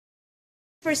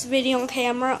First video on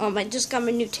camera. I just got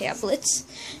my new tablets,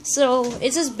 so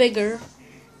it's just bigger,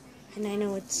 and I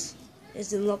know it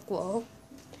doesn't look well,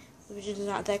 which is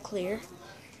not that clear.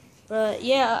 But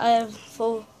yeah, I have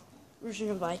full version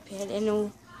of iPad. I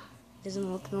know it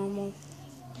doesn't look normal.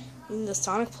 Even the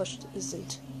Sonic plush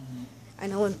isn't. I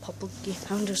know in public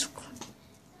I'm just.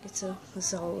 So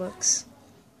this is how it looks.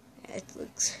 It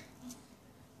looks.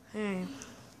 Alright. I'm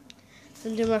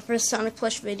gonna do my first Sonic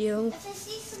plush video.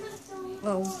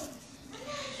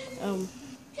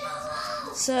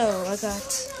 So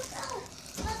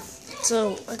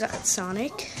I got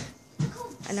Sonic.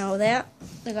 I know that.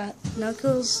 I got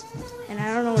Knuckles, and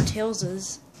I don't know what Tails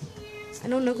is. I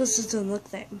know Knuckles doesn't look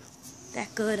that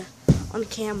good on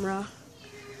camera.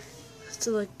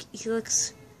 So he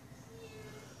looks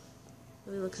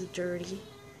dirty.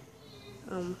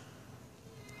 I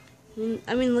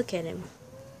mean, look at him.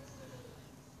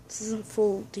 This isn't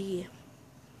full D.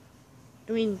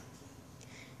 I mean,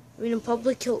 in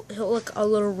public he'll look a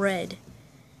little red.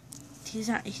 He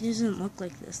doesn't look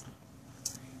like this.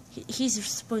 He's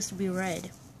supposed to be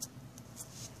red.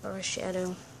 Or a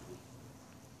shadow.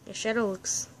 The shadow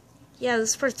looks. Yeah,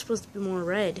 this part's supposed to be more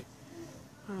red.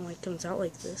 I don't know why it comes out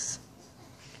like this.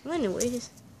 Well,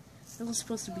 anyways, it was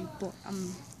supposed to be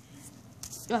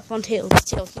up on Tails.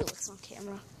 Tails, he looks on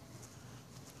camera.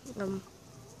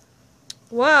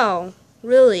 Wow,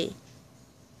 really?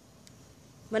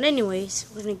 But anyways,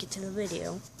 we're gonna get to the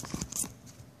video.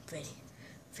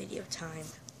 Video time.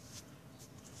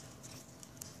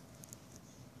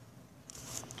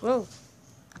 Whoa.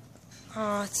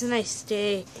 Oh, it's a nice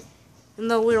day. Even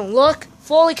though we don't look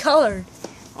fully colored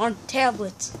on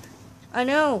tablets. I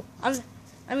know. I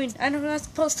mean, I'm not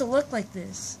supposed to look like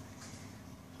this.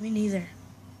 Me neither.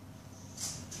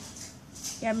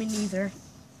 Yeah, me neither.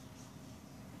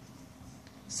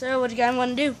 So, what do you guys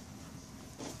want to do?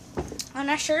 I'm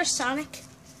not sure, Sonic.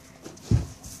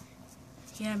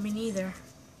 Yeah, me neither.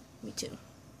 Me too.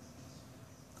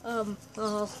 Well,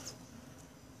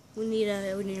 we need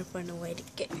to find a way to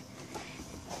get.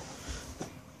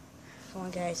 Come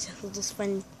on, guys. We'll just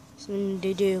find something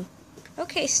to do.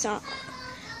 Okay, stop.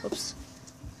 Whoops.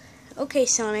 Okay,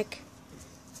 Sonic.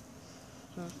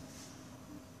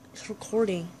 It's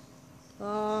recording.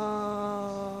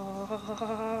 Oh,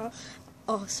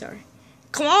 sorry.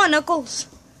 Come on, Knuckles.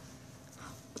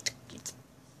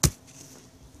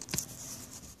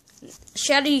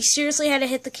 Shadow, you seriously had to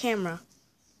hit the camera.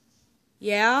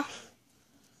 Yeah?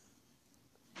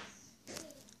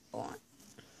 On.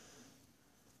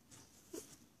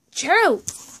 Shadow!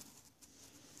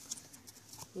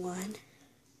 1.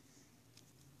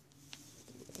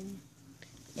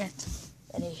 Yet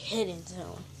at a hidden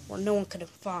zone where no one could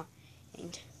have found.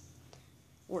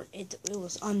 Where it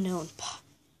was unknown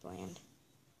land.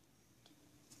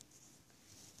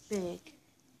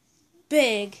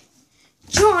 Big,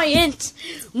 giant,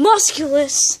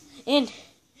 musculous, and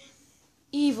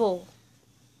evil.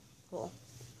 Well,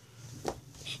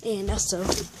 and also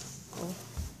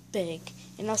big.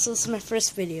 And also, this is my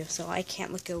first video, so I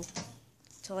can't let go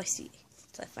till I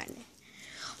find it.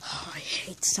 Oh, I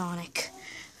hate Sonic.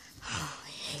 Oh, I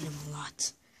hate him a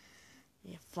lot. I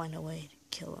need to find a way to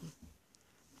kill him.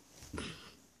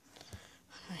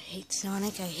 I hate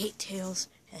Sonic, I hate Tails,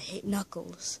 I hate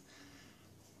Knuckles.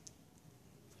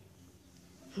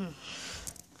 I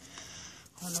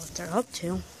don't know what they're up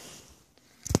to.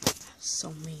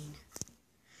 So mean.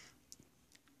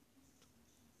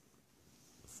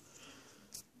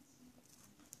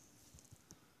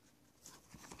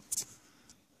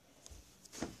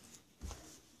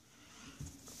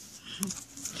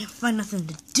 Can't find nothing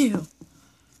to do.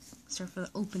 Start for the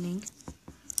opening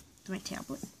to my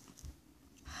tablet.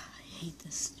 I hate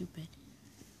this stupid.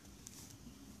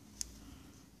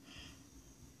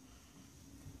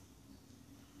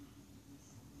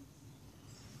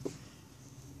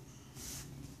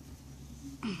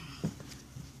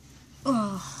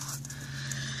 Oh,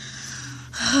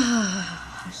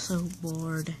 I'm so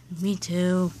bored. Me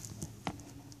too.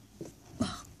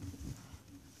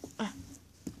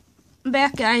 I'm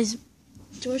back, guys.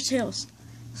 George Hills.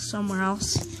 Somewhere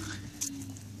else.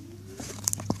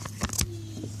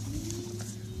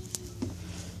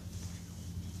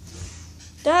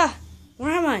 Duh!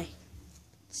 Where am I?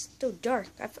 It's still dark.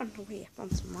 I found a way. I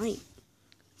found some light.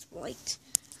 It's light.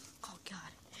 Oh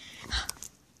God.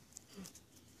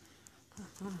 I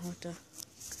don't know what the.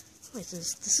 What is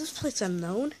this? Is this place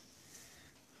unknown?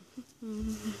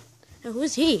 Now, who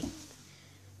is he?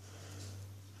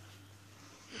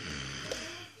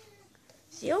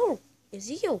 Is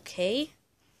he okay?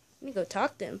 Let me go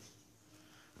talk to him.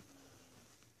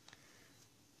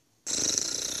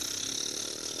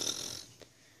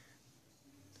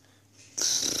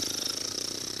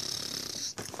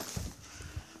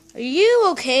 you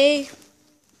okay?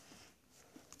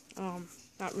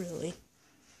 Not really.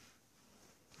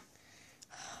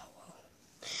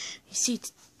 You see,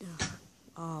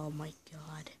 oh my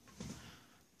god.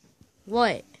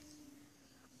 What?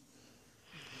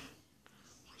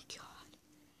 Oh my god.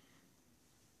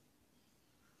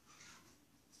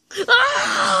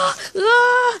 Ah!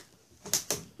 Ah!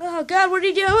 Oh god, what are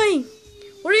you doing?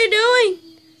 What are you doing?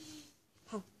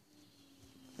 Oh.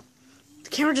 The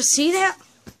camera just see that?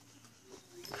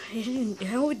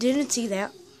 I didn't see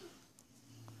that.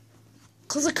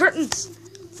 Close the curtains.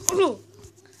 Oh.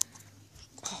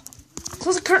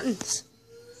 Close the curtains.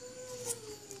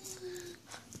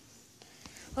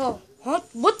 Oh, what?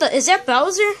 What the? Is that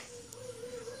Bowser?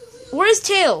 Where's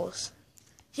Tails?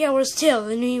 Yeah, where's Tails?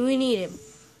 We need him.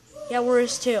 Yeah,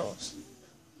 where's Tails?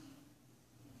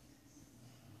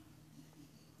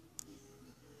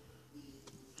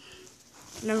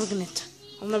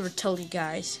 I'll never tell you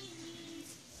guys.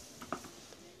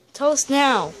 Tell us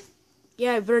now.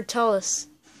 Yeah, better tell us.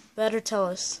 Better tell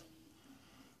us.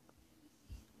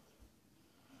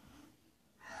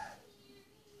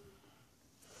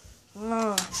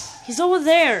 Oh, he's over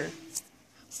there.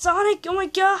 Sonic, oh my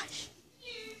gosh.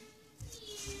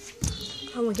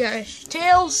 Oh my gosh.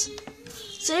 Tails,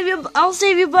 save you. I'll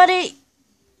save you, buddy.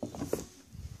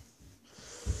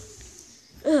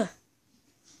 Ugh.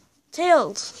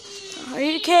 Tails, are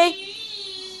you okay?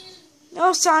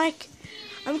 No, Sonic.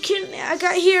 I'm kidding. I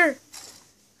got here.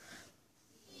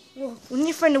 Well, we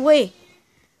need to find a way.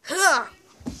 Huh.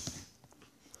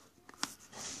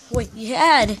 Wait, you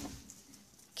had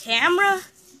camera?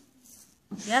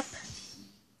 Yep.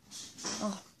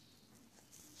 Oh.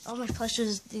 All my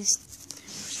plushes, these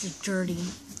are dirty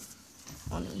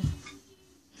on me.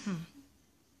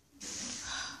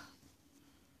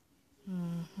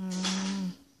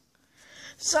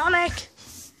 Sonic!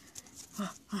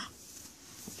 Oh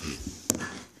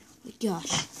my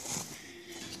gosh.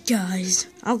 Guys,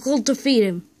 I'll go defeat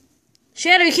him.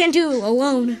 Shadow, you can't do it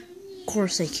alone. Of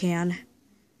course I can.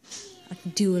 I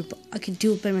can do it. I can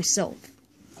do it by myself.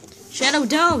 Shadow,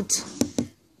 don't.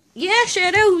 Yeah,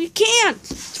 Shadow, you can't.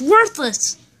 It's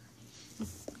worthless.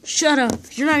 Shut up.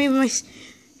 You're not even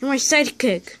you're my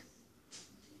sidekick.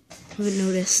 I haven't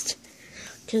noticed.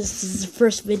 Because this is the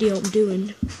first video I'm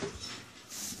doing.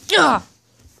 Ugh.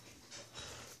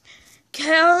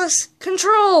 Chaos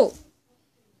control.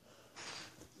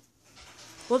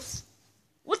 Whoops.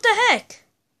 What the heck?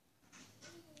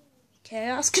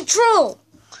 Chaos control.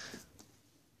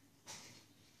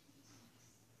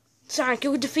 Sonic,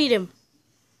 you would defeat him.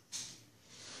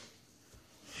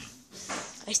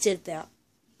 I said that.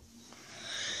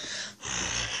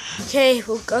 Okay,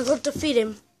 I'll go defeat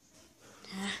him.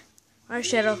 Alright,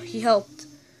 Shadow, he helped.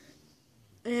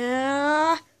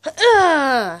 Yeah.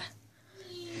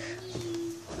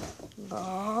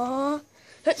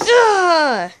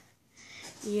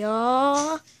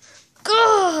 Yeah.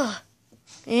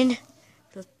 In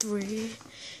the 3,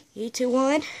 2,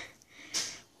 1.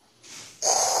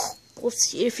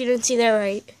 Whoops, if you didn't see that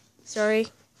right. Sorry.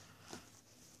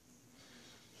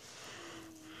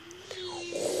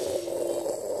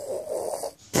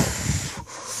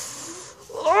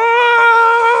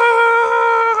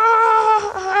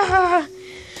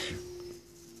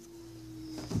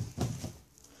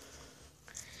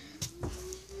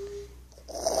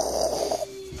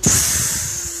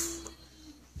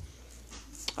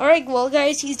 Alright, well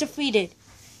guys, he's defeated.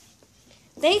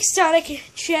 Thanks, Sonic and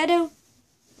Shadow.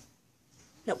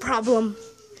 No problem.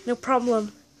 No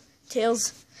problem,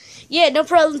 Tails. Yeah, no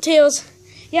problem, Tails.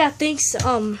 Yeah, thanks,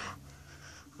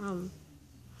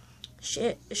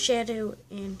 Shadow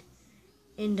and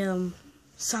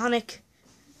Sonic.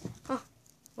 Oh,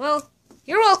 well,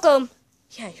 you're welcome.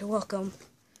 Yeah, you're welcome.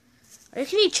 Or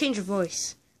can you change your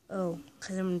voice? Oh,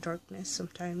 because I'm in darkness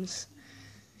sometimes.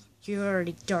 You're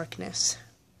already darkness.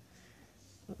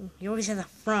 You always have that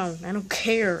frown. I don't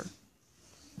care.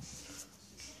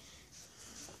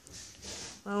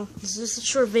 Well, this is a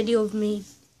short video of me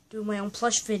doing my own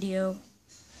plush video.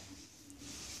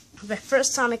 My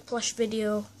first Sonic plush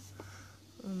video.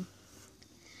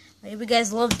 I hope you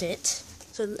guys loved it.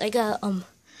 So I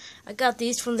got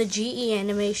these from the GE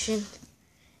animation,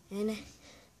 and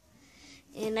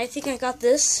I think I got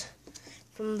this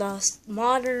from the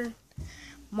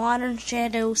modern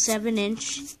Shadow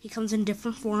 7-inch. He comes in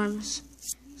different forms.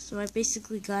 So I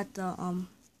basically got the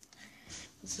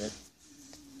what's it?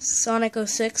 Sonic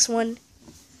 06 one.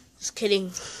 Just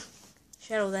kidding.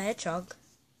 Shadow the Hedgehog.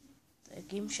 The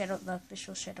game the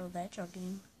official Shadow the Hedgehog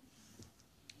game.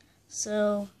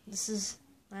 So this is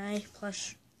my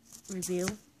plush review.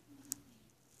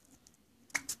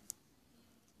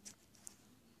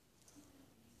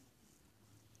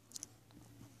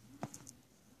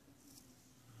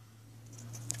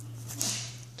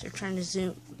 So I'm trying to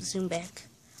zoom back.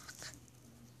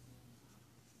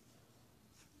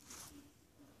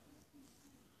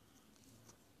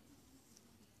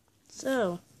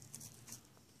 So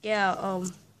yeah,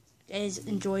 guys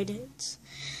enjoyed it.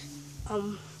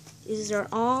 These are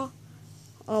all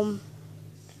for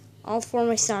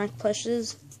my Sonic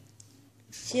plushes.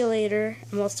 See you later.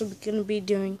 I'm also gonna be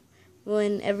doing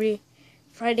one every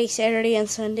Friday, Saturday, and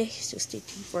Sunday. So stay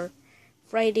tuned for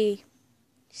Friday,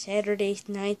 Saturday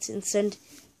nights, and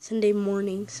Sunday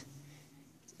mornings.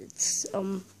 It's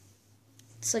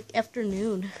like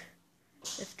afternoon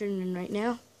right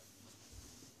now.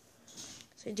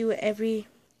 So I do it every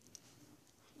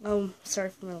sorry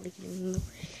for my leaking.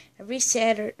 Every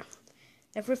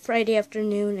Friday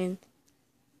afternoon and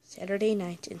Saturday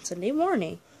night and Sunday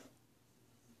morning.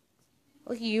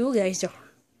 Look at you guys are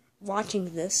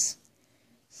watching this.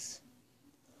 This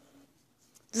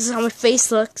is how my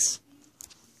face looks.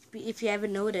 If you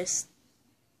haven't noticed.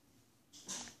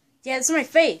 Yeah, this is my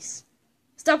face.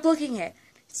 Stop looking at it.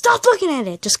 Stop looking at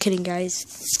it. Just kidding,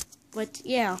 guys. But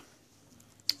yeah.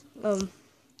 Yeah,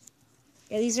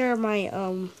 these are my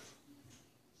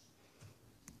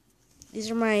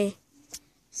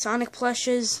Sonic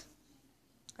plushes.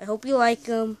 I hope you like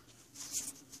them.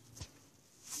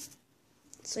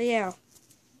 So yeah,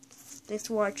 thanks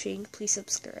for watching. Please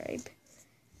subscribe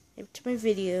to my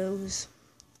videos.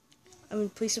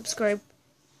 Please subscribe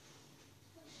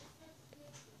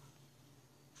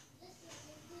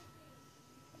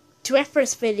to my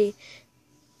first video,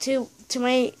 to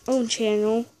my own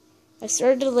channel. I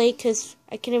started late because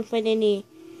I couldn't find any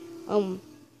of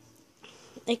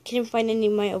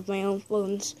my own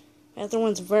phones. My other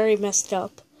one's very messed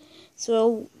up.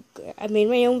 So I made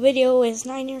my own video. It's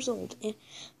 9 years old, and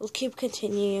it'll keep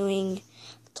continuing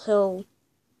till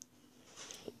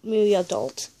maybe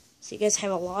adult. So you guys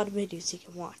have a lot of videos you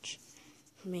can watch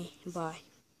from me. Bye.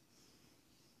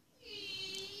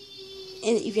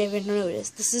 And if you haven't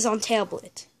noticed, this is on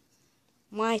tablet.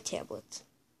 My tablet.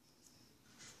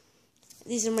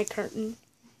 These are my curtain.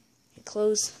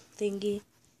 Clothes thingy.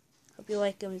 Hope you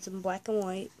like them. It's in black and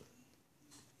white.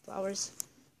 Flowers.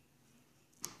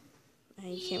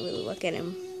 You can't really look at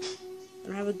them. I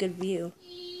don't have a good view.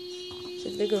 So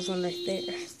there goes one right there.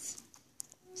 It's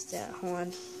that. Hold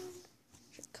on.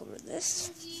 Should cover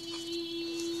this.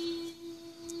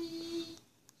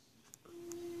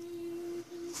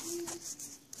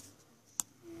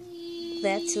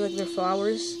 That's like their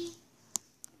flowers.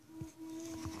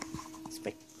 It's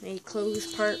my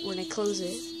close part when I close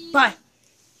it. Bye!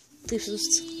 Please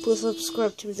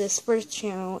subscribe to this first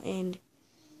channel and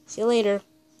see you later.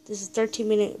 This is a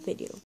 13-minute video.